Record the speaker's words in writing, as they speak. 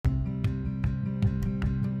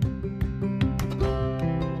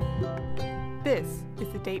This is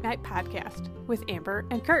the Date Night Podcast with Amber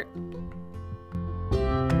and Kurt.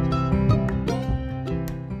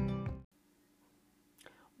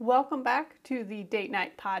 Welcome back to the Date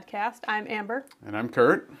Night Podcast. I'm Amber. And I'm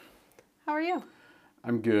Kurt. How are you?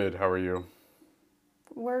 I'm good. How are you?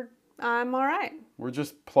 I'm all right. We're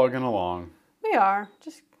just plugging along. We are.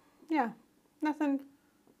 Nothing.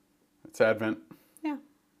 It's Advent. Yeah,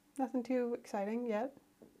 nothing too exciting yet,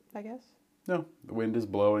 I guess. No, the wind is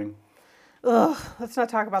blowing. Ugh, let's not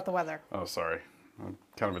talk about the weather. Oh, sorry. I'm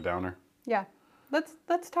kind of a downer. Yeah, let's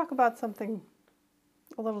talk about something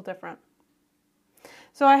a little different.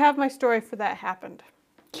 So I have my story for That Happened.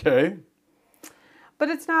 Okay. But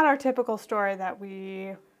it's not our typical story that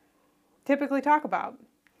we typically talk about.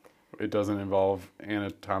 It doesn't involve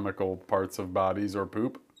anatomical parts of bodies or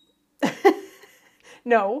poop?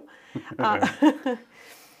 No.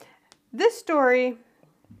 This story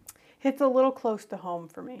hits a little close to home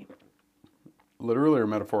for me. Literally or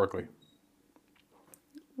metaphorically?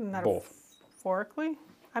 Both. Metaphorically?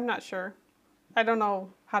 I'm not sure. I don't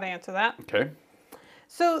know how to answer that. Okay.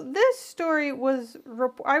 So this story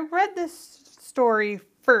I read this story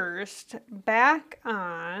first back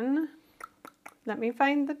on, let me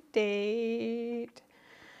find the date.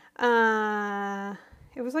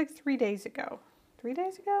 It was like 3 days ago. 3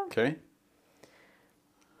 days ago? Okay.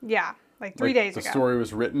 Yeah, like 3 days ago. The story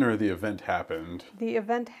was written or the event happened? The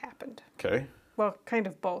event happened. Okay. Well, kind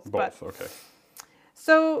of both. Both, okay.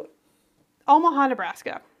 So, Omaha,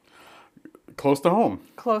 Nebraska. Close to home.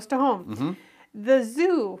 Close to home. Mm-hmm. The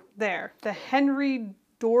zoo there, the Henry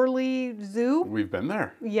Dorley Zoo. We've been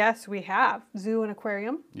there. Yes, we have. Zoo and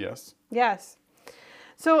aquarium. Yes. Yes.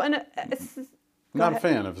 So, Not a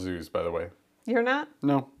fan of zoos, by the way. You're not?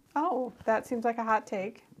 No. Oh, that seems like a hot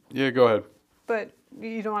take. Yeah, go ahead. But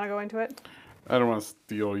you don't want to go into it? I don't want to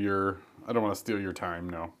steal your time,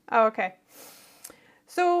 no. Oh, okay.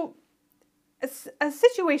 So, a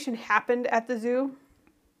situation happened at the zoo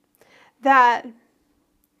that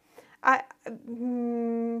a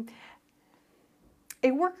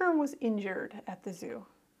worker was injured at the zoo.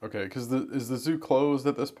 Okay, because is the zoo closed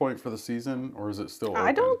at this point for the season, or is it still open?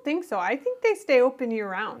 I don't think so. I think they stay open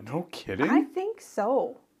year-round. No kidding? I think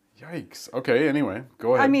so. Yikes. Okay, anyway,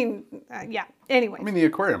 go ahead. I mean, yeah, anyway. I mean, the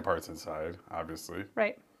aquarium part's inside, obviously.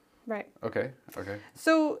 Right. Okay.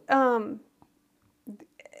 So,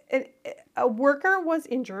 a worker was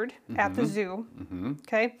injured at the zoo,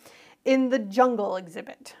 okay, in the jungle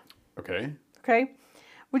exhibit. Okay. Okay.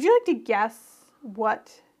 Would you like to guess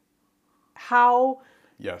how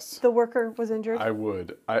Yes. the worker was injured? I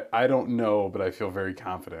would. I don't know, but I feel very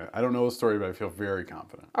confident. I don't know the story, but I feel very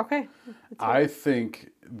confident. Okay. I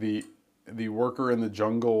think the worker in the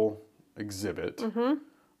jungle exhibit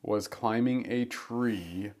was climbing a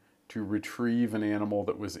tree to retrieve an animal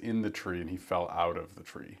that was in the tree, and he fell out of the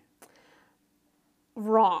tree.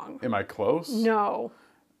 Wrong. Am I close? No.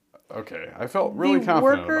 Okay. I felt really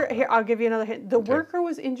confident about that. Here, I'll give you another hint. The worker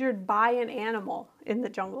was injured by an animal in the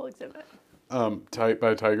jungle exhibit. By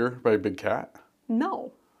a tiger? By a big cat?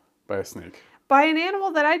 No. By a snake? By an animal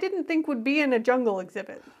that I didn't think would be in a jungle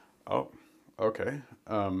exhibit. Oh, okay.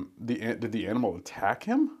 Did the animal attack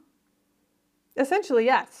him? Essentially,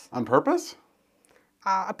 yes. On purpose?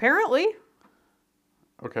 Apparently.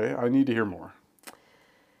 Okay, I need to hear more.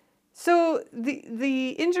 So the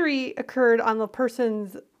injury occurred on the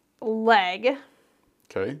person's leg.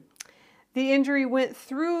 Okay. The injury went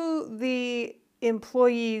through the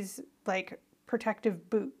employee's protective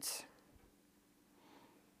boots.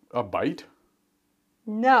 A bite?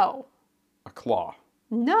 No. A claw?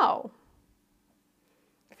 No.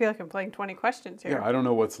 I feel like I'm playing 20 questions here. Yeah, I don't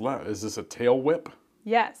know what's left. Is this a tail whip?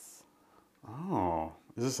 Yes. Oh,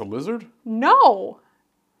 is this a lizard? No.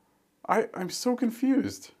 I'm so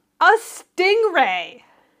confused. A stingray.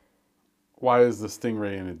 Why is the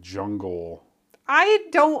stingray in a jungle? I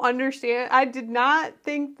don't understand. I did not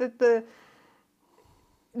think that the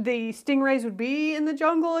stingrays would be in the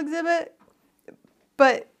jungle exhibit.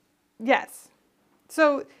 But yes.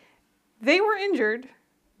 So they were injured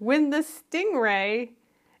when the stingray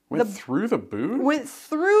Went through the boot? went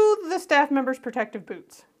through the staff member's protective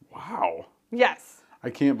boots. Wow. Yes. I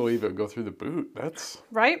can't believe it would go through the boot. That's...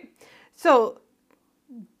 Right? So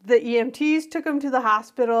the EMTs took him to the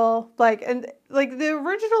hospital. The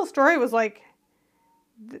original story was like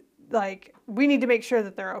we need to make sure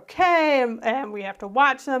that they're okay and we have to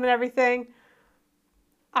watch them and everything.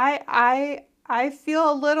 I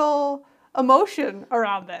feel a little emotion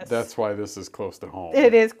around this. That's why this is close to home.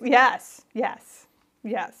 It is. Yes.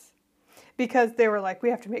 Because they were like, we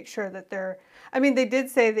have to make sure that they did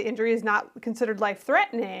say the injury is not considered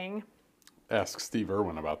life-threatening. Ask Steve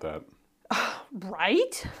Irwin about that.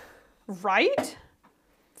 Right? Right?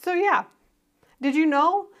 So yeah. Did you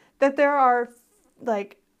know that there are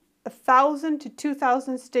like 1,000 to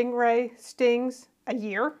 2,000 stingray stings a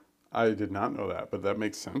year? I did not know that, but that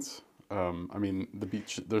makes sense. I mean, the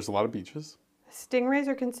beach, there's a lot of beaches. Stingrays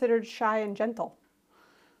are considered shy and gentle.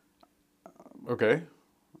 Okay.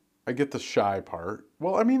 I get the shy part.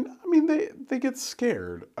 Well, I mean, they get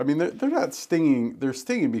scared. I mean, they're not stinging. They're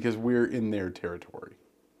stinging because we're in their territory.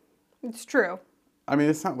 It's true. I mean,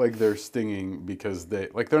 it's not like they're stinging because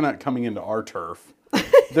they're not coming into our turf.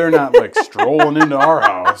 They're not like strolling into our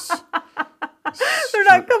house. They're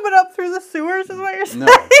not coming up through the sewers, is what you're saying?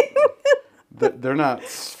 No. They're not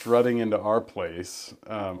strutting into our place.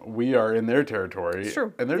 We are in their territory. It's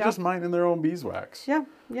true. And they're just minding their own beeswax. Yeah,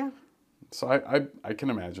 yeah. So I can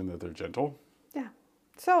imagine that they're gentle. Yeah.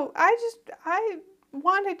 So I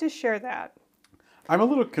wanted to share that. I'm a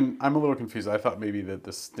little confused. I thought maybe that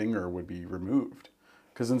the stinger would be removed,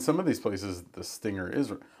 because in some of these places the stinger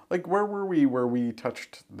is like, where were we where we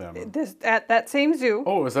touched them? At that same zoo.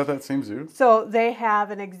 Oh, is that same zoo? So they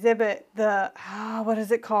have an exhibit. What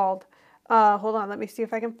is it called? Hold on, let me see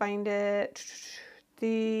if I can find it.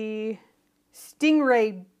 The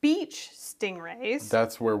Stingray Beach Stingrays.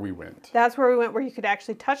 That's where we went. That's where we went, where you could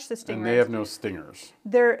actually touch the stingrays. And they have no stingers.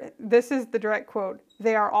 This is the direct quote.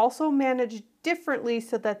 They are also managed differently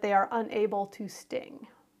so that they are unable to sting.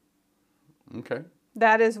 Okay.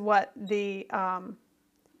 That is what the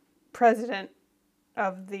president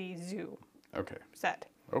of the zoo said.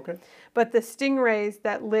 Okay. But the stingrays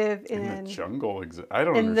that live in the jungle exhibit, I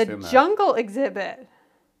don't understand that. In the jungle exhibit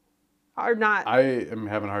are not. I am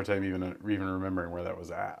having a hard time even remembering where that was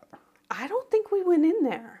at. I don't think we went in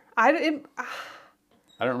there. I don't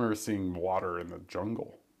remember seeing water in the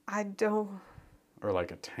jungle. I don't. Or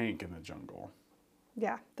like a tank in the jungle.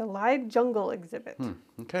 Yeah, the live jungle exhibit.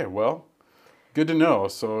 Okay, well, good to know.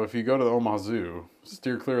 So if you go to the Omaha Zoo,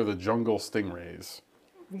 steer clear of the jungle stingrays.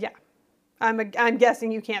 Yeah, I'm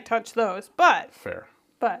guessing you can't touch those, but fair.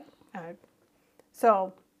 But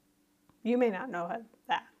so you may not know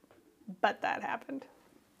that, but that happened.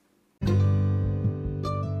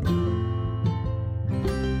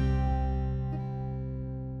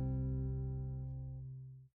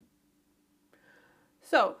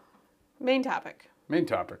 So, main topic. Main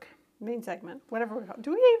topic. Main segment. Whatever we call it.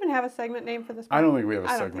 Do we even have a segment name for this? I don't think we have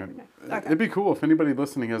a segment. Okay. It'd be cool if anybody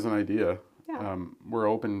listening has an idea. Yeah. We're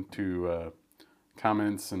open to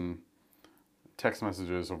comments and text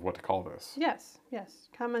messages of what to call this. Yes.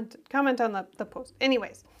 Comment on the post.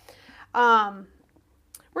 Anyways, we're going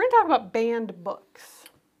to talk about banned books.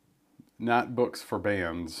 Not books for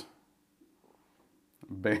bands.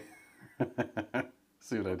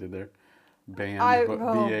 See what I did there? Banned,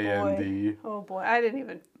 B-A-N-D. Oh boy, I didn't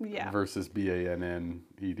even, versus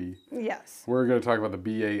B-A-N-N-E-D. Yes. We're going to talk about the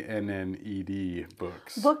B-A-N-N-E-D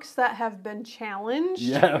books. Books that have been challenged.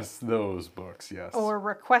 Yes, those books, yes. Or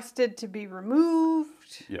requested to be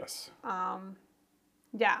removed. Yes.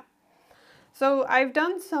 Yeah. So I've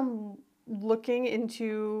done some looking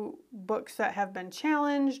into books that have been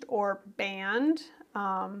challenged or banned.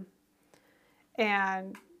 And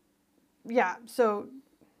yeah, so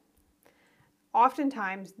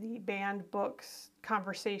oftentimes the banned books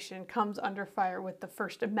conversation comes under fire with the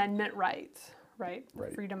First Amendment rights, right?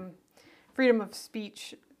 Right. Freedom of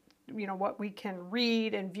speech, what we can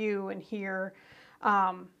read and view and hear.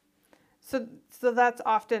 So that's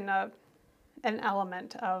often an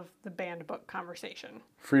element of the banned book conversation.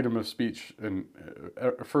 Freedom of speech and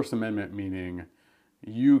First Amendment meaning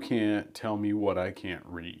you can't tell me what I can't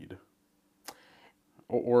read.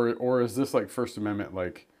 Or is this like First Amendment,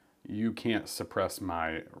 like you can't suppress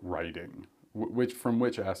my writing? From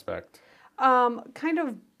which aspect? Kind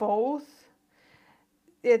of both.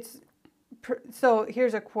 So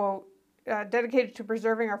here's a quote. Dedicated to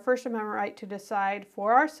preserving our First Amendment right to decide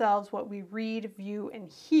for ourselves what we read, view,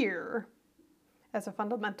 and hear as a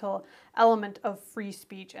fundamental element of free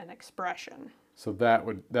speech and expression. So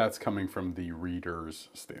that's coming from the reader's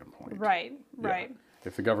standpoint. Right.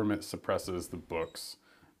 If the government suppresses the books,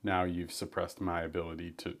 now you've suppressed my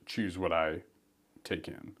ability to choose what I take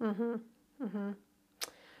in. Mm-hmm. Mm-hmm.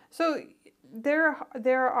 So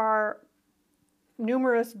there are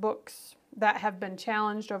numerous books that have been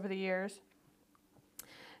challenged over the years.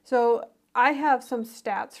 So I have some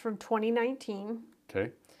stats from 2019.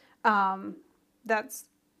 Okay. That's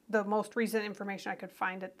the most recent information I could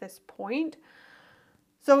find at this point.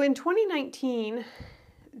 So in 2019,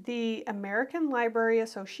 the American Library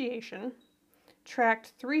Association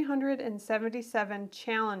tracked 377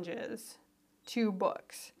 challenges to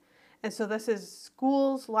books. And so this is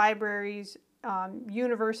schools, libraries,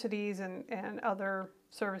 universities and other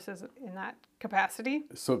services in that capacity.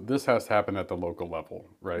 So this has to happen at the local level,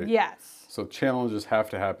 right? Yes. So challenges have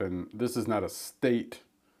to happen. This is not a state,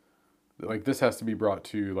 like this has to be brought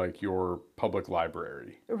to like your public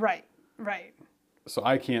library. Right, right. So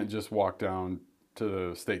I can't just walk down to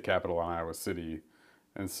the state capitol in Iowa City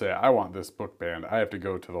and say, I want this book banned. I have to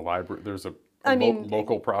go to the library. There's a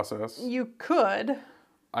local process. You could.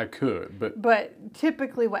 I could, but... But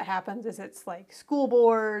typically what happens is it's like school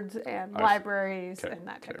boards and libraries and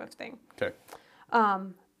that type of thing. Okay.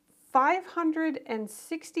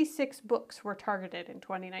 566 books were targeted in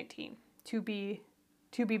 2019 to be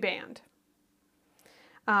banned.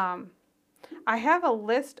 I have a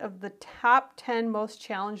list of the top 10 most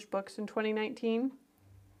challenged books in 2019.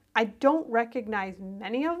 I don't recognize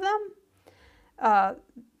many of them.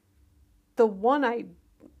 The one I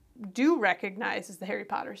do recognize is the Harry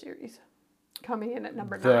Potter series, coming in at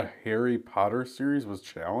number 9. The Harry Potter series was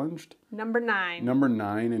challenged? Number 9. Number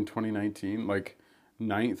 9 in 2019, like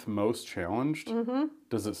 9th most challenged? Mm-hmm.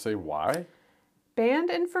 Does it say why?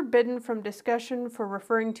 Banned and forbidden from discussion for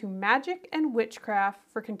referring to magic and witchcraft,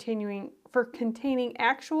 for containing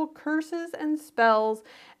actual curses and spells,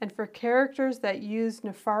 and for characters that use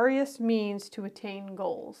nefarious means to attain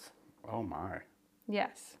goals. Oh my.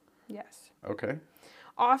 Yes. Yes. Okay.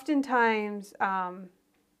 Oftentimes, one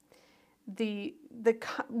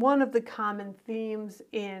of the common themes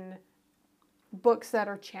in books that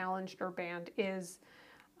are challenged or banned is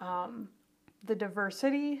the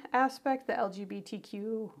diversity aspect, the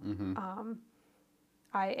LGBTQ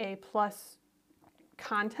IA plus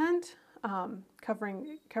content,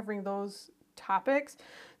 covering those topics.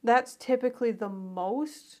 That's typically the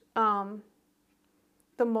most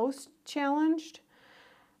challenged.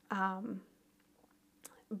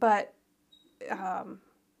 But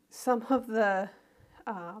some of the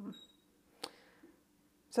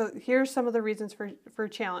so here's some of the reasons for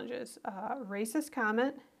challenges: racist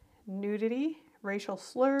comment, nudity, racial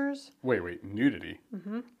slurs. Wait, nudity?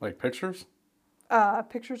 Mm-hmm. Like pictures?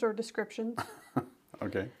 Pictures or descriptions.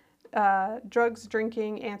 Okay. Drugs,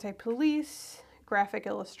 drinking, anti-police, graphic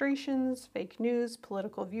illustrations, fake news,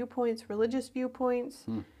 political viewpoints, religious viewpoints.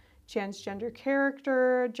 Transgender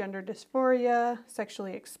character, gender dysphoria,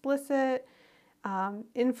 sexually explicit,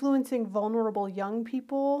 influencing vulnerable young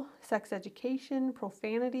people, sex education,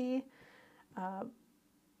 profanity,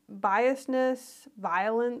 biasness,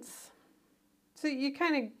 violence. So you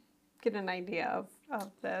kind of get an idea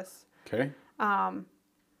of this. Okay.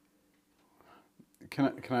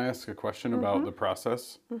 Can I ask a question about the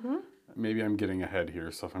process? Mm-hmm. Maybe I'm getting ahead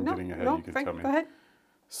here, so if I'm getting ahead, you can tell me. Go ahead.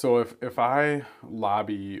 So if I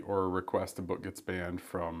lobby or request a book gets banned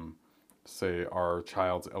from, say, our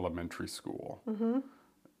child's elementary school,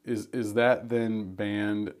 is that then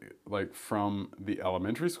banned like from the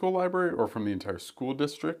elementary school library or from the entire school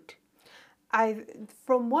district?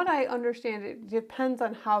 From what I understand, it depends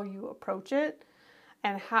on how you approach it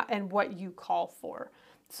and what you call for.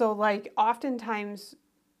 So like oftentimes,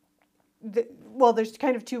 there's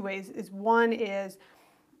kind of two ways. One is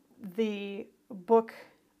the book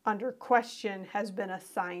under question has been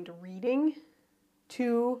assigned reading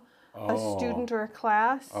to a student or a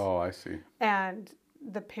class. Oh, I see. And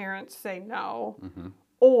the parents say no. Mm-hmm.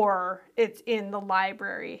 Or it's in the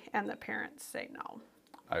library and the parents say no.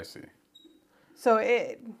 I see. So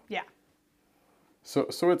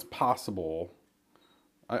So it's possible,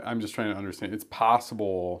 I'm just trying to understand, it's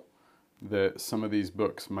possible that some of these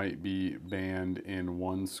books might be banned in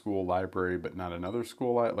one school library but not another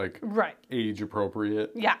school like right. Age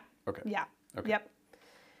appropriate? Yeah. Okay. Yeah. Okay.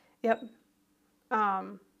 Yep.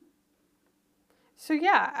 So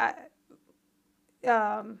yeah,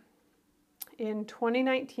 in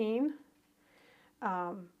 2019,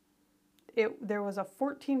 there was a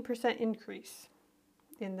 14% increase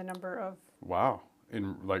in the number of... Wow.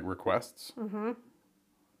 In like requests? Mm-hmm.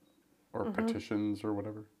 Or petitions or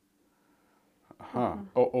whatever? Huh. Mm-hmm.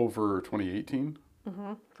 Oh, over 2018?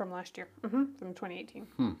 Mm-hmm. From last year. Mm-hmm. From 2018.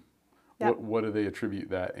 Yep. What do they attribute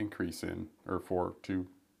that increase in or to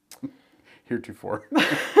heretofore?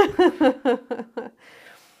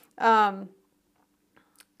 I'm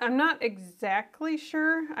not exactly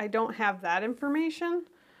sure. I don't have that information.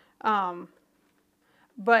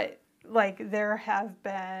 But like there have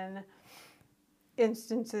been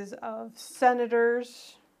instances of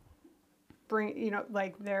senators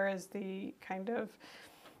like there is the kind of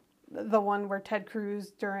the one where Ted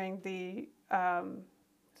Cruz during the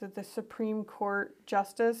Supreme Court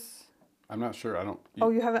justice. I'm not sure.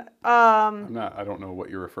 You haven't. I don't know what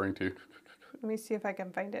you're referring to. Let me see if I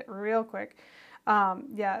can find it real quick.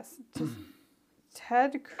 Yes.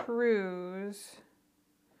 Ted Cruz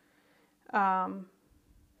held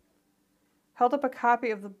up a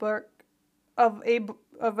copy of the book of a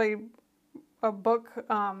book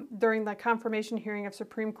during the confirmation hearing of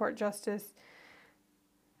Supreme Court Justice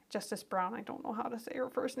Brown. I don't know how to say her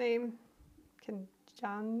first name.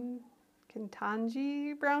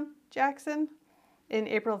 Ketanji Brown Jackson in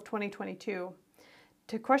April of 2022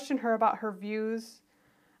 to question her about her views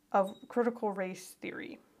of critical race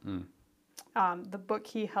theory. The book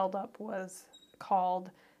he held up was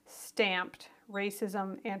called Stamped: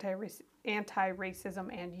 Racism, Anti-Racism,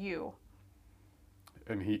 and You.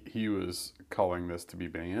 And he was calling this to be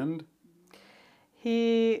banned?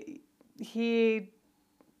 He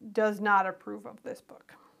does not approve of this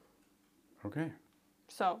book. Okay.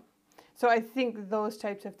 So I think those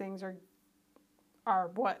types of things are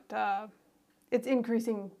what it's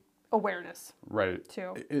increasing awareness. Right.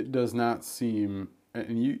 Too. It does not seem,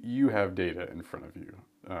 and you have data in front of you.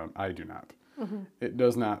 I do not. Mm-hmm. It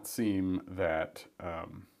does not seem that.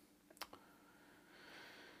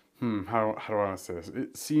 How do I want to say this?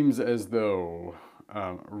 It seems as though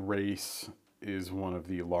race is one of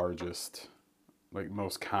the largest, like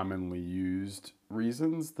most commonly used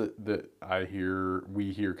reasons that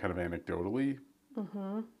we hear kind of anecdotally.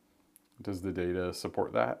 Mm-hmm. Does the data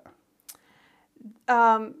support that?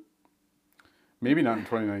 Maybe not in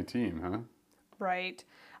 2019, huh? Right.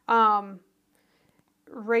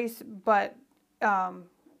 Race, but the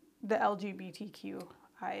LGBTQIA+.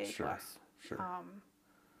 Sure.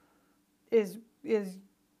 Is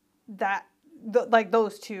that like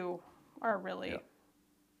those two are really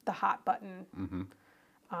the hot button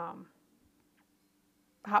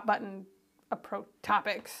approach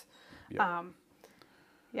topics.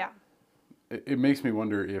 It makes me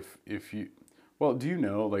wonder if you, well, do you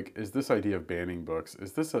know, like, is this idea of banning books,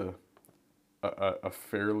 is this a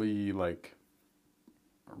fairly like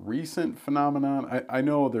recent phenomenon? I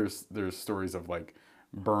know there's stories of like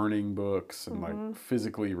burning books and like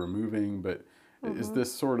physically removing, but is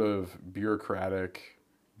this sort of bureaucratic,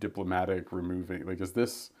 diplomatic removing, like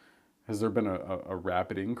has there been a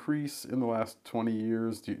rapid increase in the last 20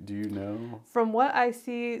 years? Do you know? From what I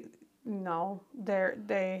see, no.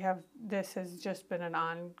 This has just been an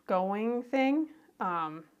ongoing thing.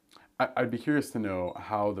 I'd be curious to know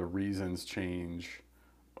how the reasons change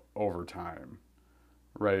over time,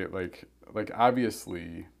 right? Like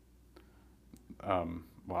obviously,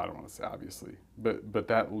 well, I don't want to say obviously, but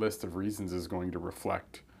that list of reasons is going to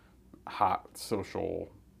reflect hot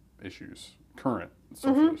social issues, current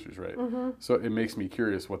social issues, right? So it makes me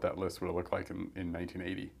curious what that list would look like in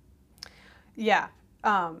 1980. Yeah.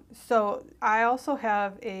 So I also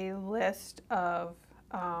have a list of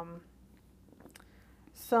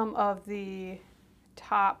some of the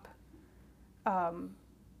top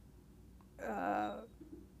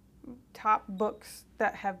books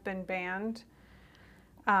that have been banned,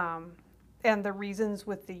 and the reasons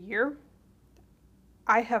with the year.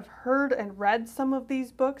 I have heard and read some of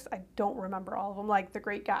these books. I don't remember all of them. Like The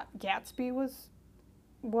Great Gatsby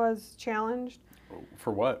was challenged.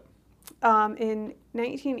 For what? In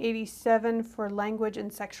 1987 for language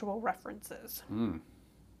and sexual references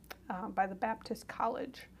by the Baptist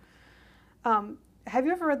College. Have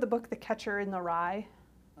you ever read the book The Catcher in the Rye?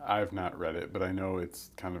 I've not read it, but I know it's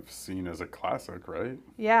kind of seen as a classic, right?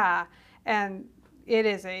 Yeah, and it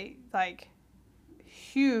is a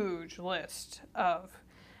huge list of.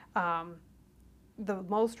 The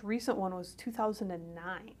most recent one was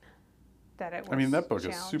 2009 that it was. I mean, that book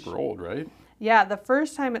challenged. is super old, right? Yeah, the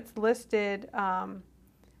first time it's listed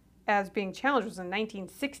as being challenged was in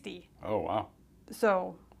 1960. Oh, wow.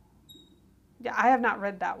 So, yeah, I have not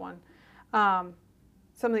read that one. Some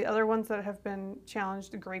of the other ones that have been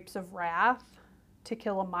challenged, The Grapes of Wrath, To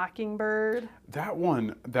Kill a Mockingbird. That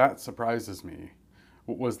one, that surprises me.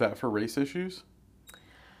 Was that for race issues?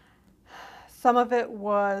 Some of it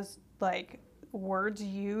was like words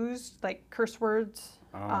used, like curse words.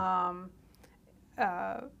 Oh.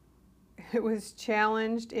 It was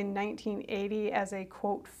challenged in 1980 as a,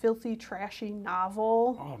 quote, filthy, trashy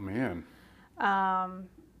novel. Oh, man.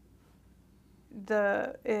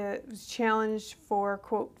 It was challenged for,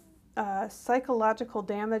 quote, psychological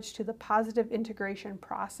damage to the positive integration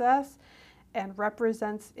process and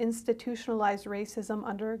represents institutionalized racism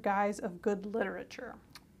under guise of good literature.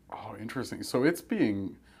 Oh, interesting. So that's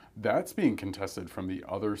being contested from the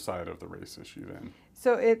other side of the race issue then.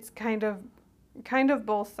 So it's kind of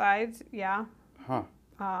both sides, yeah. Huh.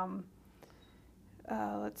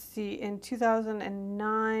 Let's see, in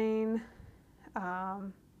 2009,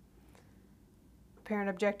 parent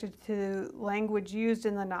objected to language used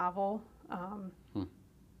in the novel.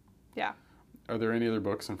 Yeah. Are there any other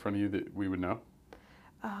books in front of you that we would know?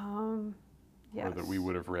 Yes. Or that we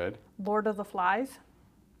would have read? Lord of the Flies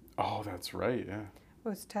Oh, that's right. Yeah.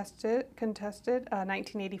 was contested,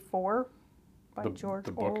 1984 by George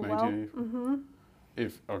the book Orwell. 1984.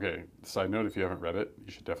 Okay, side note, if you haven't read it,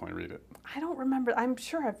 you should definitely read it. I don't remember. I'm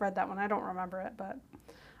sure I've read that one. I don't remember it, but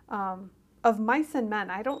of Mice and Men,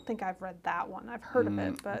 I don't think I've read that one. I've heard of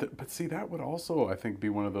it, but But see, that would also, I think, be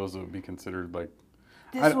one of those that would be considered like.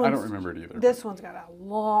 this I don't one's- remember it either. This one's got a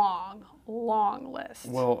long, long list.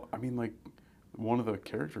 Well, I mean, like, one of the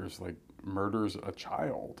characters like murders a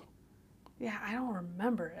child. Yeah, I don't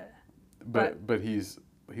remember it. But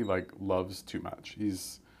he like loves too much.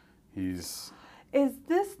 He's. Is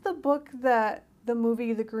this the book that the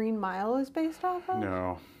movie The Green Mile is based off of?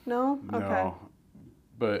 No. No? Okay. No.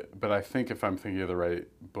 But I think if I'm thinking of the right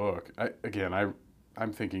book,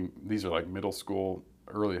 I'm thinking these are like middle school,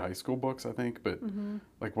 early high school books, I think. But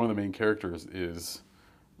like one of the main characters is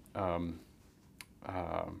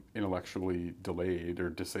intellectually delayed or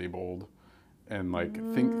disabled, and like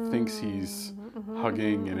thinks he's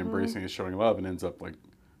hugging and embracing and showing love, and ends up like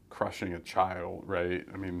crushing a child. Right?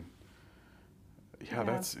 I mean, yeah.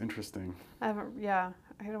 That's interesting. I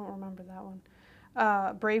don't remember that one.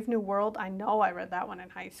 Brave New World, I know I read that one in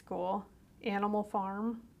high school. Animal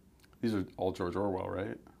Farm. These are all George Orwell,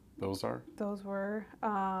 right? Those are? Those were.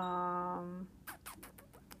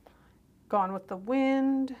 Gone with the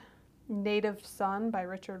Wind. Native Son by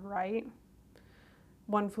Richard Wright.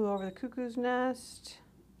 One Flew Over the Cuckoo's Nest.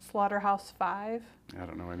 Slaughterhouse-Five. I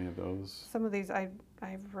don't know any of those. Some of these I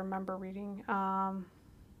remember reading.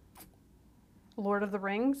 Lord of the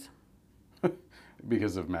Rings.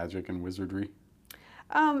 Because of magic and wizardry?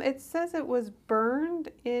 It says it was burned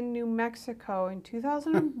in New Mexico in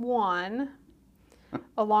 2001,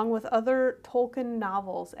 along with other Tolkien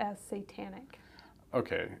novels as satanic.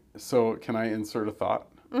 Okay, so can I insert a thought?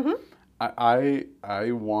 Mm-hmm.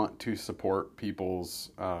 I want to support people's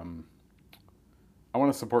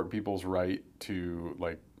right to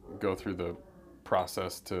like go through the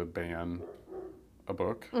process to ban a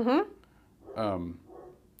book. Mm-hmm.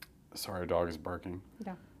 Sorry, a dog is barking.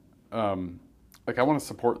 Yeah. Like I want to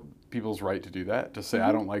support people's right to do that, to say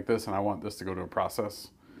I don't like this and I want this to go to a process.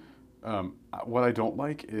 What I don't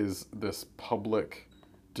like is this public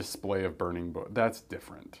display of burning books. That's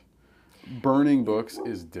different. Burning books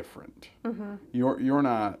is different. You're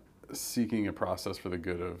not seeking a process for the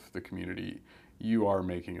good of the community. You are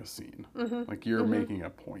making a scene. Like you're making a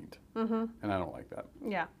point. And I don't like that.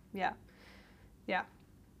 Yeah.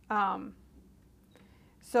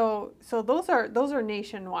 So those are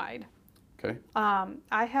nationwide. Okay. I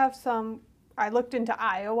looked into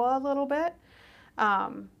Iowa a little bit.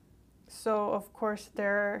 So of course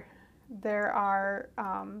there are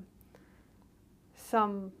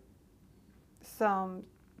some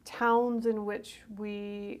towns in which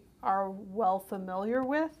we are well familiar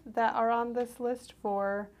with that are on this list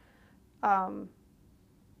for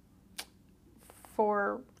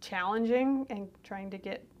challenging and trying to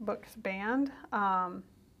get books banned.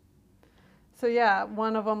 So yeah,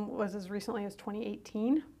 one of them was as recently as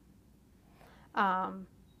 2018.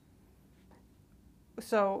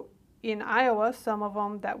 So in Iowa, some of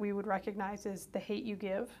them that we would recognize is The Hate U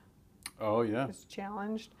Give. Oh yeah. Is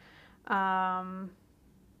challenged. Not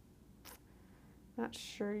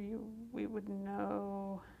sure we would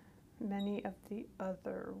know many of the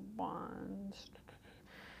other ones.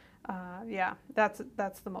 Yeah, that's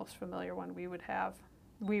the most familiar one we would have.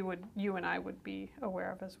 You and I would be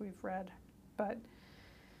aware of as we've read. But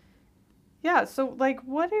yeah, so like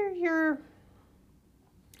what are your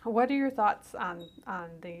thoughts on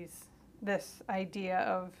this idea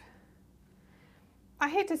of, I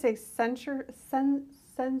hate to say censorship.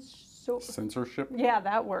 Yeah,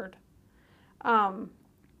 that word.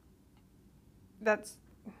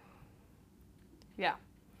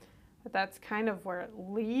 That's kind of where it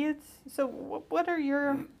leads. So what are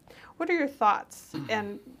your thoughts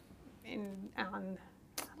on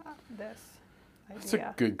this idea? That's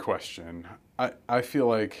a good question. I feel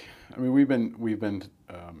like, I mean, we've been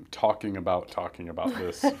talking about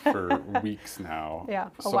this for weeks now. Yeah,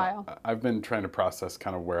 a while. I've been trying to process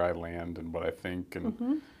kind of where I land and what I think,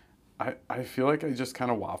 and I feel like I just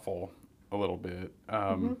kind of waffle a little bit.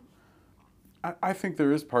 I think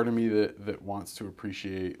there is part of me that wants to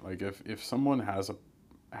appreciate, like, if someone has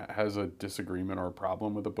a disagreement or a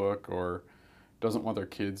problem with a book, or doesn't want their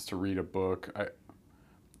kids to read a book,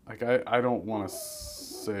 I don't want to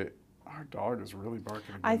say, our dog is really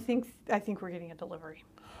barking again. I think we're getting a delivery.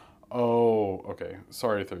 Oh, okay.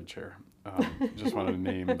 Sorry, third chair. Just wanted to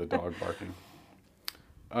name the dog barking.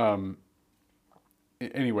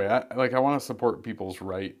 anyway, I want to support people's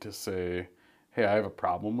right to say, hey, I have a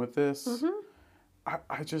problem with this.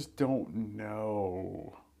 I just don't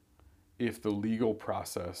know if the legal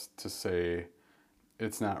process to say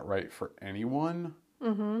it's not right for anyone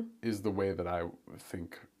is the way that I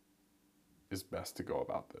think is best to go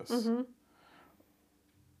about this.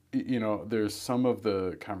 You know, there's some of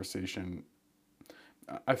the conversation.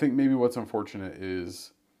 I think maybe what's unfortunate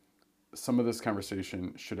is some of this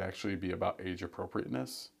conversation should actually be about age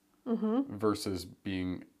appropriateness versus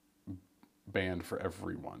being banned for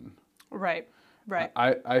everyone. Right. Right.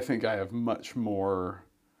 I think I have much more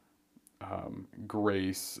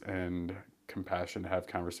grace and compassion to have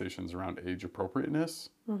conversations around age appropriateness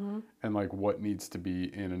and like what needs to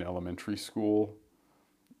be in an elementary school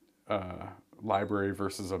library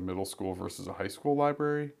versus a middle school versus a high school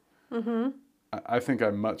library. I think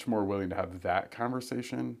I'm much more willing to have that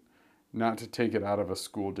conversation, not to take it out of a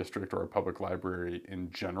school district or a public library in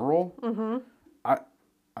general.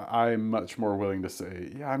 I'm much more willing to say,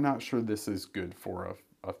 yeah, I'm not sure this is good for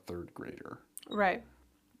a third grader. Right.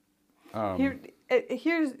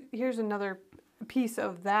 Here's another piece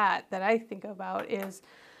of that I think about is,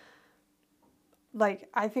 like,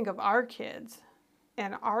 I think of our kids,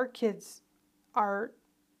 and our kids are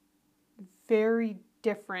very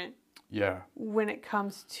different when it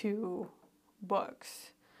comes to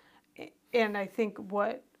books. And I think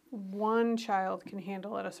what one child can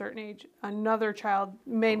handle at a certain age, another child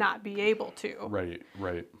may not be able to. Right,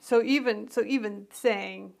 right. So even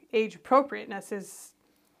saying age appropriateness is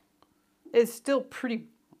still pretty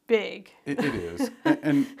big. It is.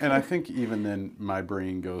 and I think even then my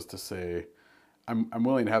brain goes to say, I'm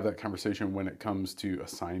willing to have that conversation when it comes to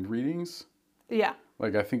assigned readings. Yeah.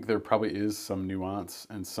 Like, I think there probably is some nuance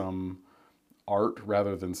and some art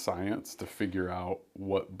rather than science to figure out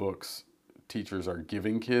what books teachers are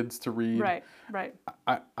giving kids to read. Right, right.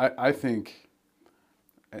 I think,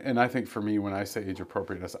 and I think for me, when I say age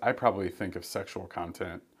appropriateness, I probably think of sexual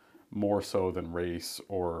content more so than race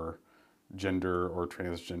or gender or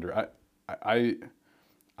transgender.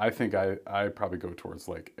 I think I probably go towards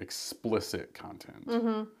like explicit content.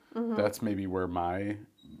 That's maybe where my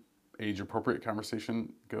age appropriate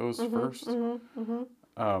conversation goes first.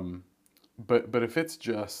 But if it's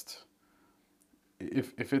just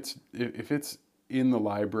if it's in the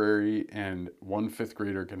library and one fifth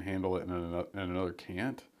grader can handle it and another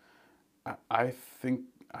can't, I think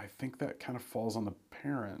that kind of falls on the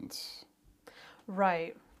parents.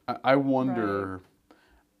 Right. I wonder.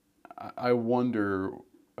 Right. I wonder,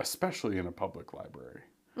 especially in a public library.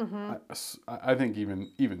 I think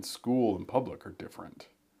even school and public are different.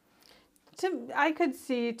 I could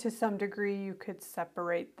see to some degree you could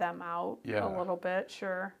separate them out a little bit,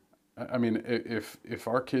 sure. I mean, if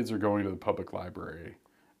our kids are going to the public library,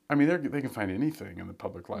 I mean, they can find anything in the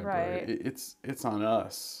public library. Right. It's on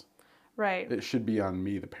us. Right. It should be on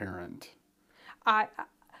me, the parent.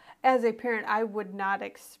 As a parent, I would not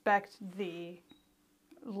expect the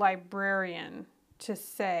librarian to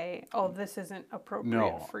say, "Oh, this isn't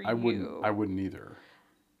appropriate for you." I wouldn't either.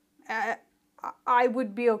 I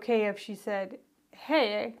would be okay if she said,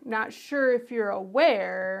 "Hey, not sure if you're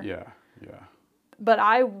aware." Yeah. But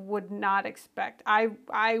I would not expect.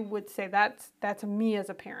 I would say that's me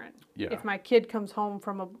as a parent. Yeah. If my kid comes home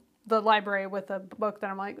from the library with a book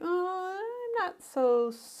that I'm like, oh, I'm not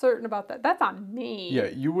so certain about that. That's on me. Yeah,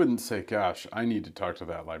 you wouldn't say, "Gosh, I need to talk to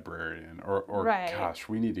that librarian," or right. "Gosh,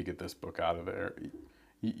 we need to get this book out of there."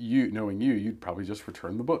 Knowing you'd probably just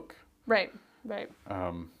return the book. Right.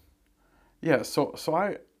 Yeah. So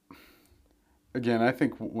I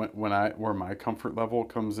think where my comfort level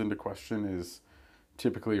comes into question is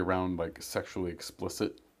typically around like sexually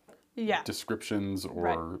explicit descriptions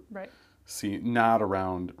or not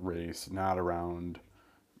around race, not around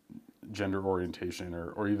gender orientation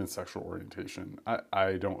or even sexual orientation.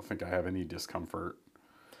 I don't think I have any discomfort.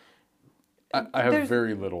 I have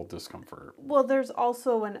very little discomfort. Well, there's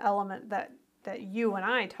also an element that you and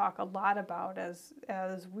I talk a lot about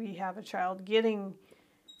as we have a child getting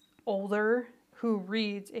older who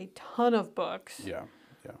reads a ton of books. Yeah.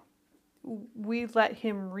 We let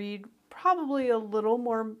him read probably a little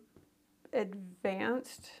more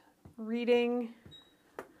advanced reading,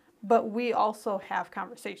 but we also have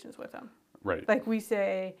conversations with him. Right. Like we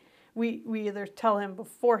say, we either tell him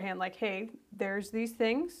beforehand, like, hey, there's these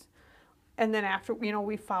things, and then after,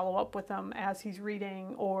 we follow up with him as he's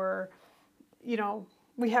reading, or,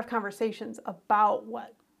 we have conversations about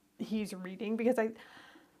what he's reading, because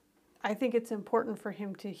I think it's important for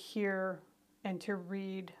him to hear and to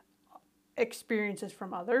read experiences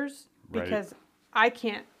from others, because I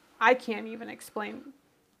can't even explain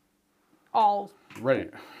all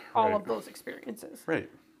Right. all Right. of those experiences. Right.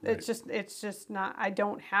 It's just not, I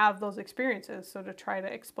don't have those experiences, so to try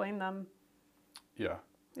to explain them Yeah.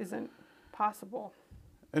 isn't possible.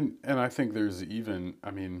 And I think there's even,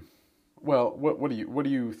 I mean, well, what do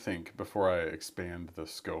you think before I expand the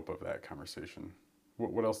scope of that conversation?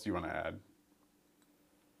 What else do you want to add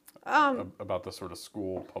about the sort of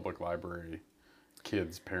school, public library,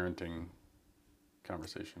 kids parenting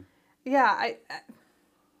conversation? Yeah,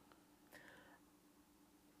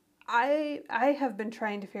 I have been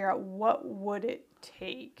trying to figure out what would it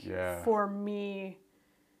take Yeah. for me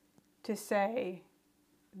to say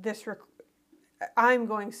this. I'm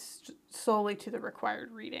going solely to the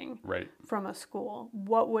required reading Right. from a school.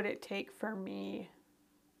 What would it take for me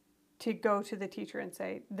to go to the teacher and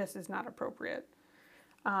say this is not appropriate?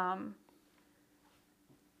 I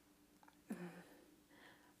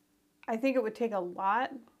think it would take a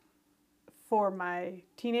lot for my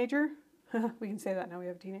teenager. We can say that now. We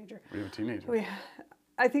have a teenager. We have a teenager.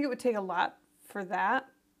 I think it would take a lot for that,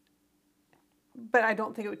 but I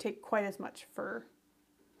don't think it would take quite as much for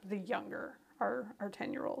the younger, our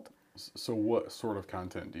 10-year-old. So what sort of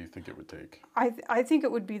content do you think it would take? I think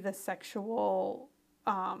it would be the sexual,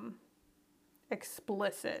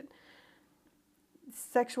 explicit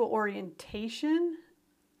sexual orientation.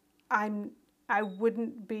 I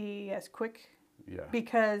wouldn't be as quick. Yeah.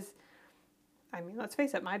 Because, I mean, let's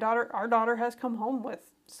face it, our daughter has come home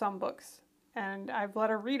with some books, and I've let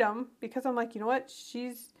her read them because I'm like, you know what,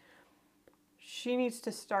 she needs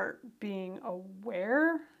to start being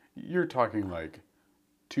aware. You're talking like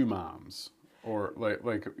two moms, or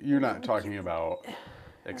like you're not talking about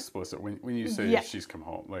explicit when you say she's come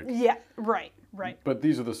home, like Yeah, right. But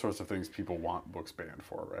these are the sorts of things people want books banned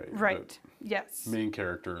for, right? Right. That Yes. main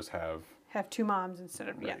characters have two moms instead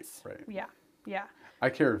of yes. Right. Yeah. I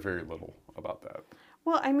cared very little about that.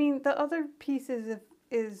 Well, I mean, the other piece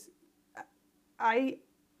is I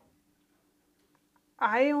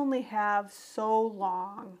only have so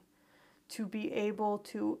long to be able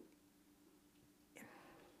to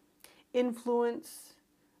influence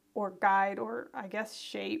or guide or, I guess,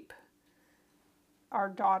 shape our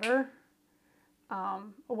daughter.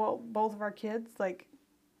 Well, both of our kids. Like,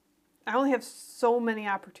 I only have so many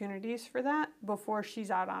opportunities for that before she's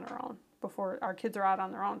out on her own, before our kids are out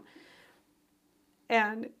on their own.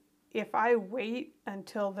 And if I wait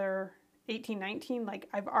until they're 18, 19, like,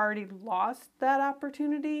 I've already lost that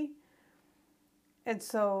opportunity. And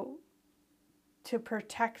so to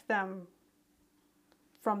protect them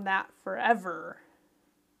from that forever,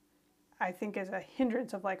 I think is a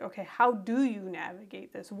hindrance of like, okay, how do you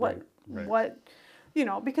navigate this? What,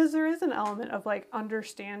 because there is an element of like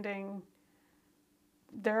understanding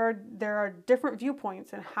there are different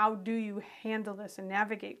viewpoints, and how do you handle this and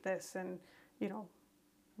navigate this and,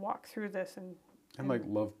 walk through this and like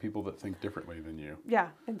love people that think differently than you. Yeah,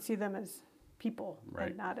 and see them as people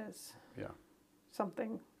and not as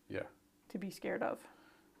something to be scared of.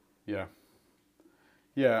 Yeah.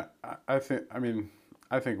 Yeah, I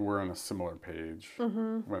think we're on a similar page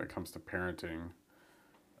when it comes to parenting.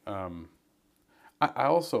 I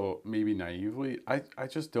also, maybe naively, I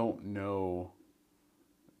just don't know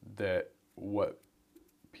that what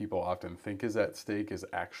people often think is at stake is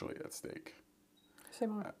actually at stake.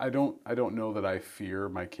 Similar. I don't know that I fear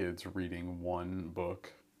my kids reading one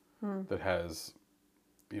book that has,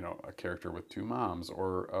 a character with two moms,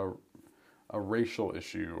 or a racial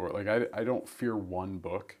issue, or like I don't fear one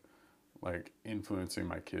book like influencing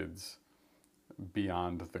my kids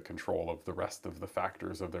beyond the control of the rest of the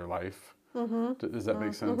factors of their life. Does that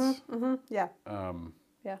make sense? Yeah.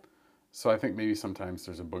 Yeah. So I think maybe sometimes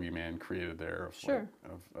there's a boogeyman created there of, Sure.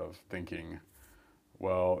 of thinking,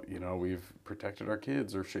 well, we've protected our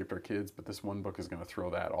kids or shaped our kids, but this one book is going to throw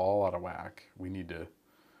that all out of whack. We need to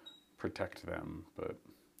protect them. But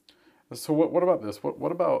so what about this?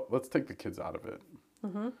 What about, let's take the kids out of it.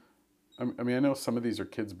 I mean, I know some of these are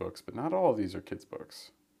kids' books, but not all of these are kids'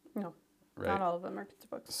 books. No, right? Not all of them are kids'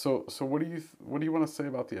 books. So what do you want to say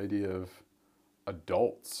about the idea of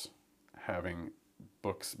adults having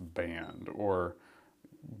books banned, or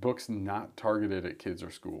books not targeted at kids or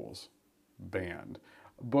schools banned?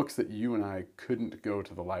 Books that you and I couldn't go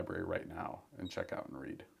to the library right now and check out and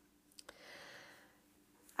read.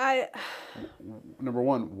 Number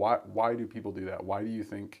one, why do people do that? Why do you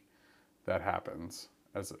think that happens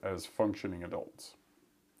as functioning adults?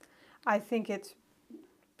 I think it's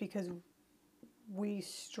because we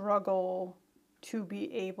struggle to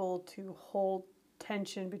be able to hold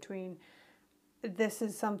tension between, this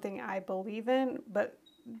is something I believe in, but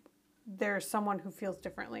there's someone who feels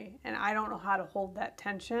differently, and I don't know how to hold that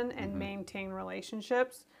tension and maintain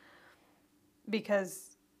relationships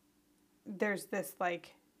because there's this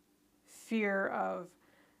like fear of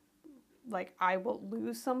like I will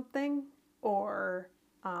lose something, or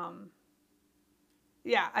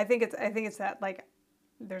yeah, I think it's that like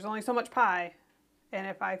there's only so much pie, and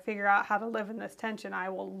if I figure out how to live in this tension, I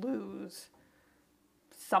will lose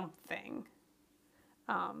something.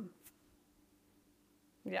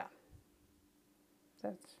 Yeah.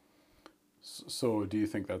 That's So do you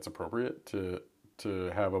think that's appropriate to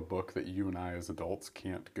have a book that you and I as adults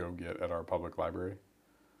can't go get at our public library?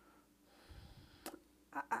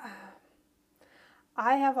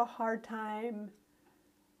 I have a hard time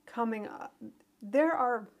coming up. There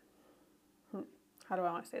are, how do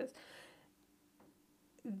I want to say this?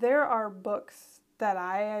 There are books that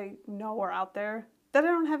I know are out there that I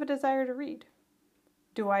don't have a desire to read.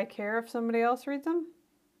 Do I care if somebody else reads them?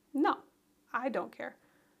 No, I don't care.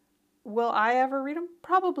 Will I ever read them?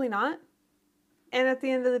 Probably not. And at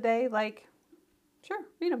the end of the day, like, sure,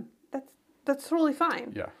 read them. That's totally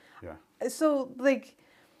fine. Yeah, yeah. So, like,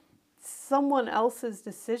 someone else's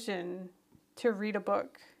decision to read a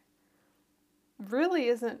book really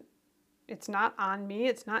isn't, it's not on me,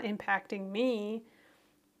 it's not impacting me.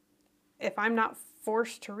 If I'm not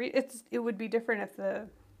forced to read, it would be different if the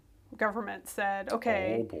government said,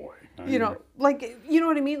 okay, Oh boy. you know, like, you know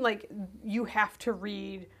what I mean? Like, you have to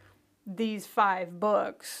read these 5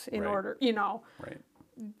 books in Right. order, you know, Right.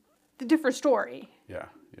 the different story. Yeah,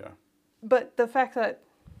 yeah. But the fact that,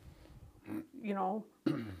 you know,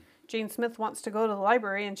 Jane Smith wants to go to the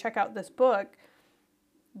library and check out this book,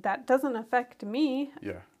 that doesn't affect me.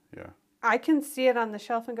 Yeah, yeah. I can see it on the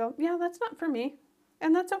shelf and go, yeah, that's not for me.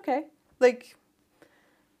 And that's okay. Like,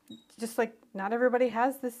 just like not everybody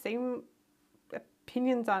has the same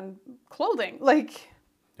opinions on clothing. Like,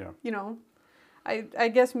 Yeah. you know, I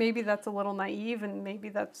guess maybe that's a little naive, and maybe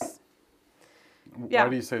that's, yeah. Why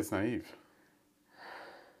do you say it's naive?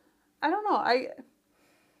 I don't know.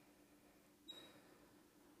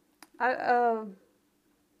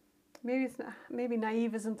 Maybe it's not, maybe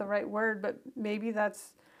naive isn't the right word, but maybe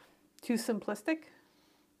that's too simplistic,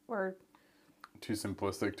 or Too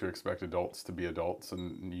simplistic to expect adults to be adults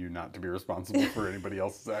and you not to be responsible for anybody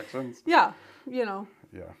else's actions? yeah, you know.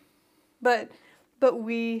 Yeah. But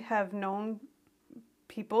we have known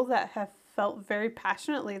people that have felt very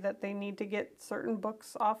passionately that they need to get certain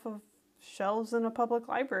books off of shelves in a public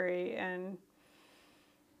library, and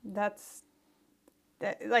that's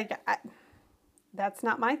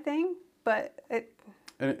not my thing, but it.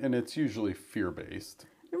 And it's usually fear-based.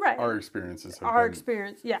 Right. Our experiences have Our been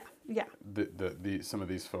experience, yeah. some of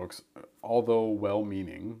these folks, although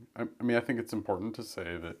well-meaning, I mean, I think it's important to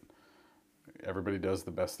say that everybody does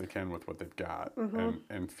the best they can with what they've got,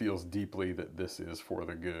 and feels deeply that this is for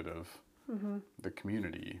the good of the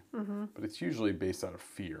community. But it's usually based out of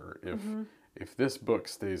fear. If this book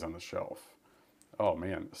stays on the shelf, oh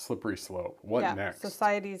man, slippery slope. What next?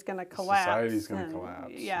 Society's going to collapse. Society's going to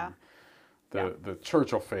collapse. Yeah. The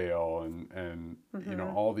church will fail, and you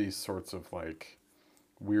know, all these sorts of like,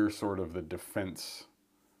 we're sort of the defense,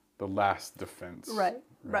 the last defense. Right.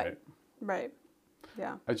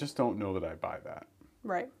 Yeah. I just don't know that I buy that.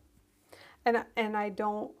 Right. And I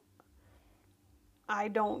don't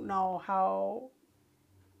know how,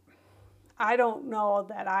 I don't know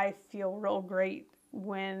that I feel real great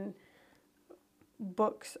when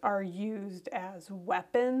books are used as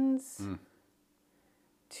weapons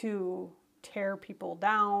to tear people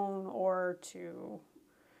down, or to,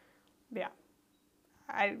 yeah.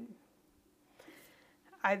 I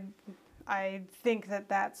think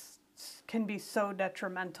that's can be so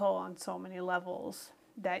detrimental on so many levels,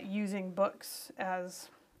 that using books as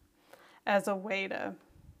a way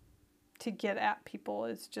to get at people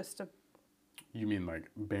is just a. You mean like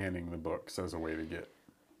banning the books as a way to get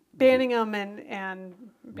banning them and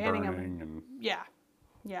banning them, and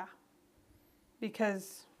yeah,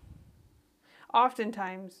 because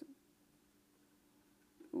oftentimes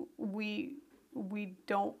we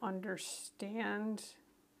don't understand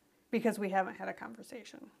because we haven't had a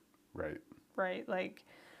conversation. Right? Like,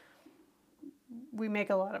 we make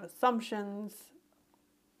a lot of assumptions,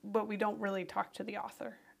 but we don't really talk to the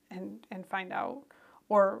author and find out,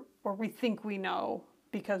 or we think we know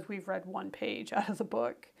because we've read one page out of the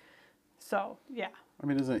book. So, yeah. I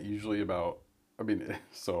mean, isn't it usually about,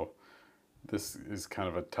 so this is kind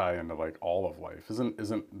of a tie into like all of life.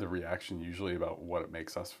 Isn't the reaction usually about what it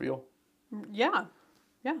makes us feel? Yeah.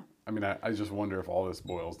 I mean, I just wonder if all this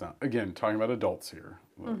boils down, again, talking about adults here,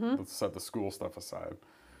 let's set the school stuff aside.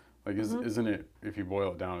 Like, isn't it, if you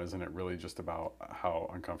boil it down, isn't it really just about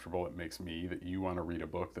how uncomfortable it makes me that you want to read a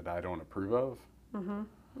book that I don't approve of?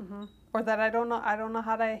 or that I don't know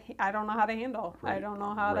how to handle. Right. I don't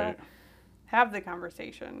know how Right. to have the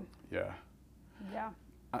conversation. Yeah. Yeah.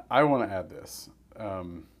 I want to add this. I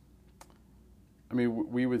mean,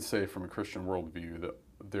 we would say from a Christian worldview that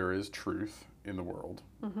there is truth in the world,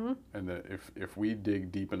 Mm-hmm. and that if we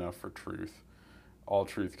dig deep enough for truth, all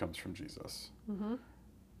truth comes from Jesus. Mm-hmm.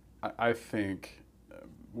 I think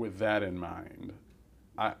with that in mind,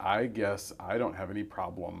 I guess I don't have any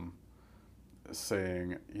problem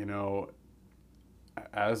saying, you know,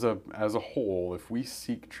 as a whole, if we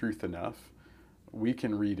seek truth enough, we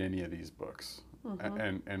can read any of these books,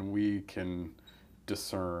 Mm-hmm. and we can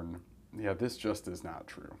discern, yeah, this just is not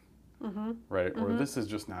true, Mm-hmm. right? Or Mm-hmm. this is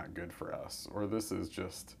just not good for us, or this is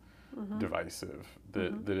just Mm-hmm. divisive.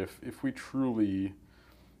 That Mm-hmm. that if we truly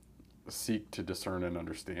seek to discern and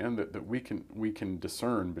understand, that we can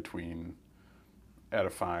discern between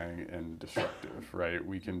edifying and destructive, right?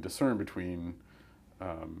 We can discern between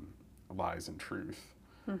lies and truth.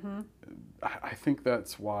 Mm-hmm. I think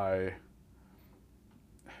that's why,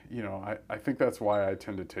 you know, I think that's why I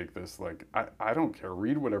tend to take this, like, I don't care,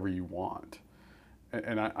 read whatever you want.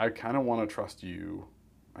 And I kind of want to trust you.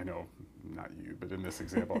 I know, not you, but in this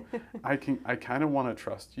example, I kind of want to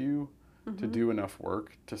trust you to Mm-hmm. do enough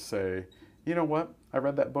work to say, you know what, I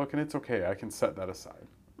read that book and it's okay. I can set that aside.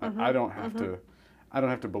 Mm-hmm. I don't have Mm-hmm. to, I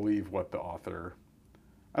don't have to believe what the author,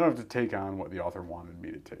 I don't have to take on what the author wanted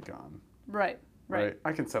me to take on. Right. Right. Right?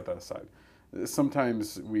 I can set that aside.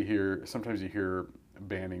 Sometimes you hear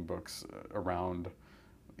banning books around,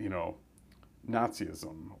 you know,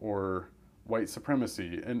 Nazism or white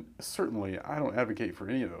supremacy, and certainly I don't advocate for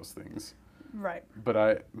any of those things. Right. But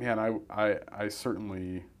I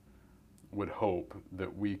certainly would hope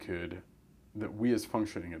that we as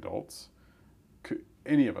functioning adults,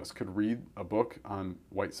 any of us could read a book on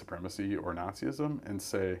white supremacy or Nazism and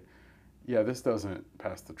say, yeah, this doesn't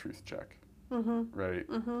pass the truth check. Mm-hmm. Right?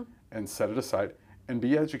 Mm-hmm. And set it aside and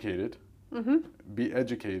be educated. Mm-hmm. Be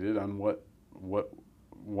educated on what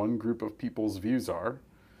one group of people's views are.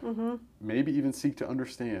 Mm-hmm. Maybe even seek to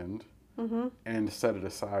understand Mm-hmm. and set it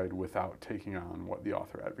aside without taking on what the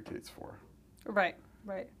author advocates for. Right.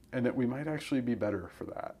 Right. And that we might actually be better for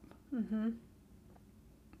that. Mm-hmm.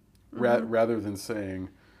 Rather than saying,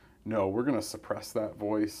 no, we're going to suppress that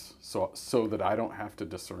voice so that I don't have to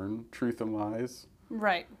discern truth and lies.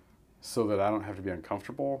 Right. So that I don't have to be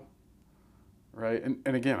uncomfortable, right? And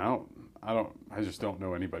again, I just don't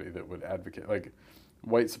know anybody that would advocate, like,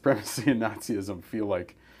 white supremacy and Nazism feel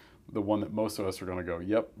like the one that most of us are going to go,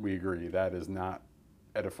 yep, we agree, that is not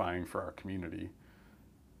edifying for our community.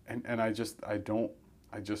 And I just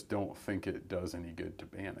don't think it does any good to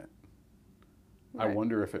ban it. Right. I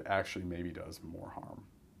wonder if it actually maybe does more harm.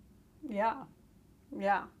 Yeah.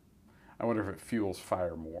 Yeah. I wonder if it fuels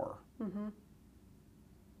fire more. Mm-hmm.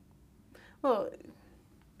 Well,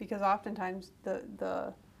 because oftentimes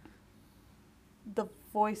the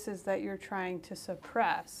voices that you're trying to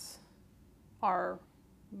suppress are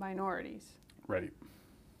minorities. Right.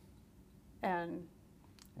 And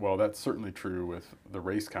well, that's certainly true with the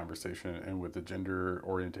race conversation and with the gender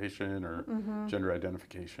orientation or mm-hmm. gender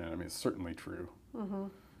identification. I mean, it's certainly true mm-hmm.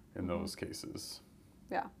 in those cases.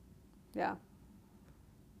 Yeah. Yeah.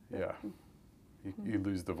 Yeah. You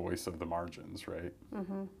lose the voice of the margins, right?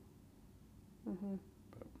 Mm-hmm. Mm-hmm.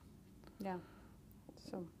 Yeah.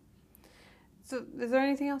 So is there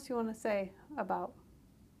anything else you want to say about?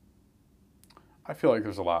 I feel like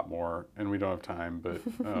there's a lot more, and we don't have time, but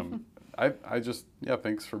I just,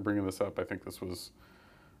 thanks for bringing this up. I think this was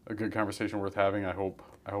a good conversation worth having. I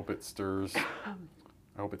hope it stirs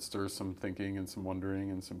some thinking and some wondering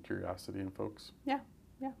and some curiosity in folks. Yeah,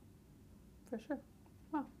 for sure.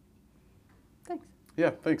 Well, thanks. Yeah,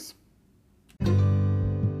 thanks.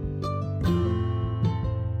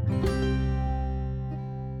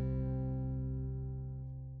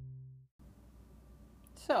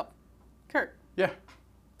 So, Kurt. Yeah.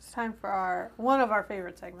 It's time for one of our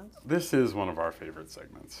favorite segments. This is one of our favorite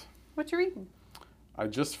segments. What you reading? I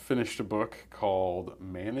just finished a book called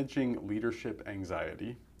Managing Leadership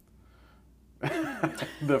Anxiety.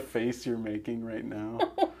 The face you're making right now.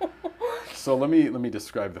 So let me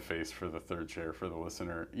describe the face for the third chair for the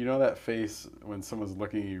listener. You know that face when someone's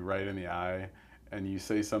looking you right in the eye and you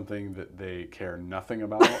say something that they care nothing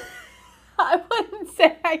about? I wouldn't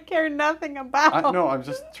say I care nothing about. No, I'm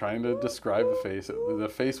just trying to describe the face. The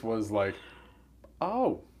face was like,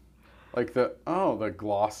 oh. Like the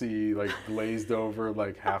glossy, like glazed over,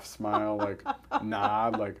 like half smile, like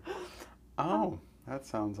nod, like, oh, that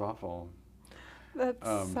sounds awful. That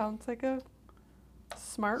sounds like a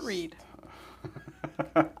smart read.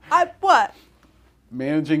 What?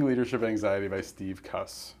 Managing Leadership Anxiety by Steve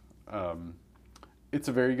Cuss. It's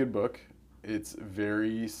a very good book. It's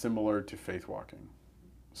very similar to Faith Walking.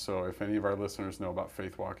 So if any of our listeners know about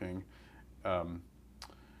Faith Walking,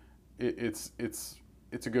 it's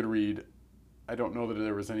a good read. I don't know that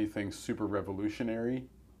there was anything super revolutionary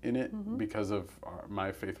in it because of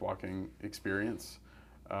my Faith Walking experience,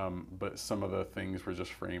 but some of the things were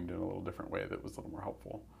just framed in a little different way that was a little more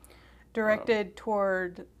helpful. Directed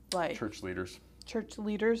toward like church leaders. Church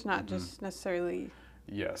leaders, not just necessarily.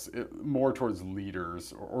 Yes, more towards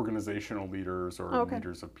leaders or organizational leaders or Okay.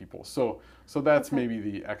 leaders of people. So that's maybe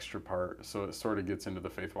the extra part. So it sort of gets into the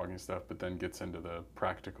faith walking stuff, but then gets into the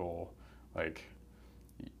practical, like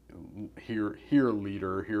here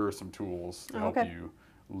leader, here are some tools to help you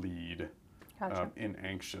lead in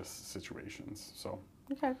anxious situations. So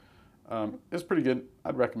it's pretty good.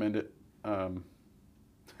 I'd recommend it. But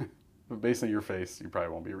based on your face, you probably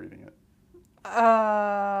won't be reading it.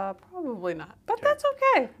 Probably not. But that's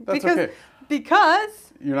okay. That's okay.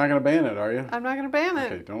 Because you're not going to ban it, are you? I'm not going to ban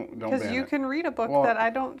it. Okay, don't ban it. Because you can read a book that I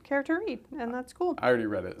don't care to read, and that's cool. I already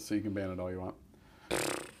read it, so you can ban it all you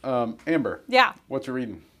want. Amber. Yeah. What you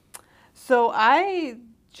reading? So I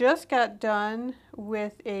just got done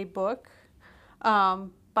with a book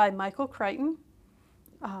by Michael Crichton.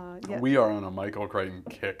 We are on a Michael Crichton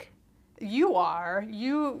kick. You are.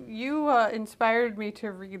 You inspired me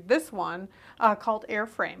to read this one called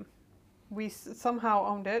Airframe. We somehow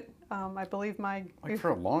owned it. I believe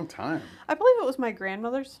for a long time. I believe it was my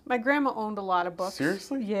grandmother's. My grandma owned a lot of books.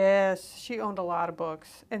 Seriously? Yes, she owned a lot of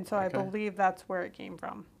books, and so I believe that's where it came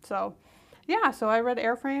from. So, yeah. So I read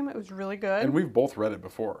Airframe. It was really good. And we've both read it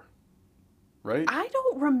before, right? I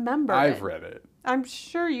don't remember. I've read it. I'm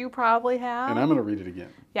sure you probably have. And I'm going to read it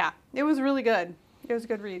again. Yeah, it was really good. It was a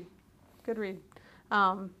good read. Good read.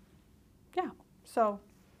 So,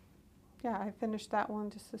 I finished that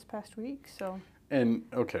one just this past week, so. And,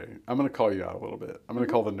 okay, I'm going to call you out a little bit. I'm going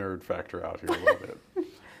to call the nerd factor out here a little bit.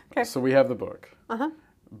 Okay. So we have the book.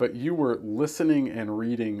 But you were listening and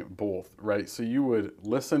reading both, right? So you would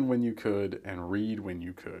listen when you could and read when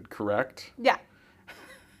you could, correct? Yeah.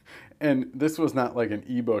 And this was not like an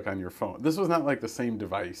ebook on your phone. This was not like the same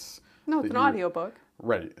device. No, it's an audiobook.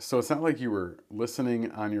 Right. So it's not like you were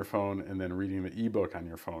listening on your phone and then reading the ebook on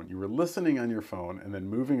your phone. You were listening on your phone and then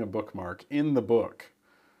moving a bookmark in the book.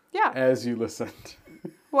 Yeah. As you listened.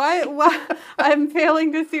 Why? I'm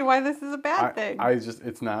failing to see why this is a bad thing.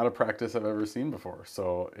 It's not a practice I've ever seen before.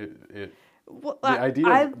 So the idea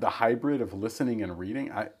of the hybrid of listening and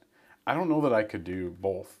reading, I don't know that I could do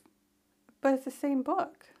both. But it's the same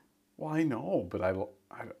book. Well, I know, but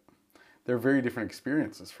they're very different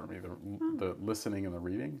experiences for me, the listening and the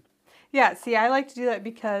reading. Yeah, see, I like to do that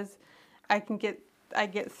because I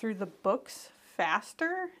get through the books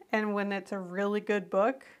faster, and when it's a really good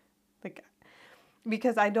book,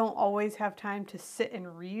 because I don't always have time to sit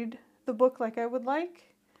and read the book like I would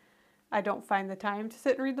like. I don't find the time to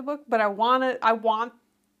sit and read the book, but I want to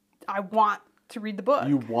read the book.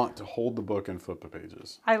 You want to hold the book and flip the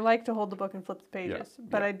pages. I like to hold the book and flip the pages,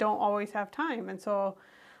 but I don't always have time. And so,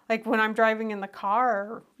 like when I'm driving in the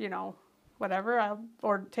car, whatever,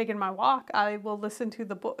 or taking my walk, I will listen to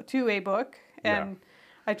a book, and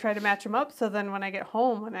I try to match them up. So then when I get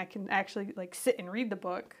home and I can actually sit and read the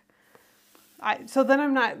book, so then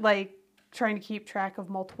I'm not trying to keep track of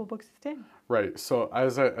multiple books at a time. Right. So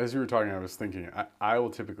as you were talking, I was thinking I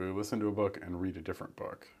will typically listen to a book and read a different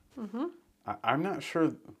book. Mm-hmm. I'm not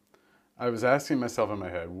sure. I was asking myself in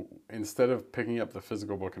my head, instead of picking up the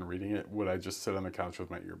physical book and reading it, would I just sit on the couch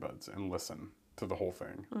with my earbuds and listen to the whole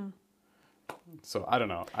thing? Mm. So I don't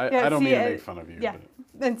know. I don't mean to make fun of you. Yeah.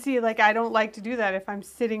 But. And see, I don't like to do that if I'm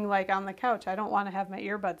sitting on the couch. I don't want to have my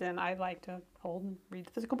earbuds in. I like to hold and read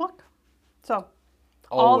the physical book. So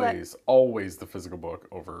always the physical book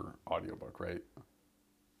over audiobook, right?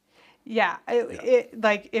 Yeah.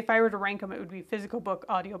 If I were to rank them, it would be physical book,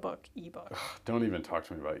 audiobook, ebook. Don't even talk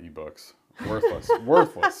to me about ebooks. Worthless.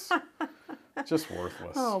 Worthless. Just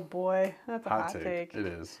worthless. Oh boy, that's a hot take. It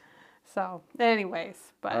is. So,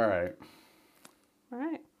 anyways, but all right.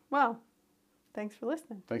 Well, thanks for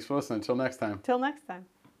listening. Until next time. Till next time.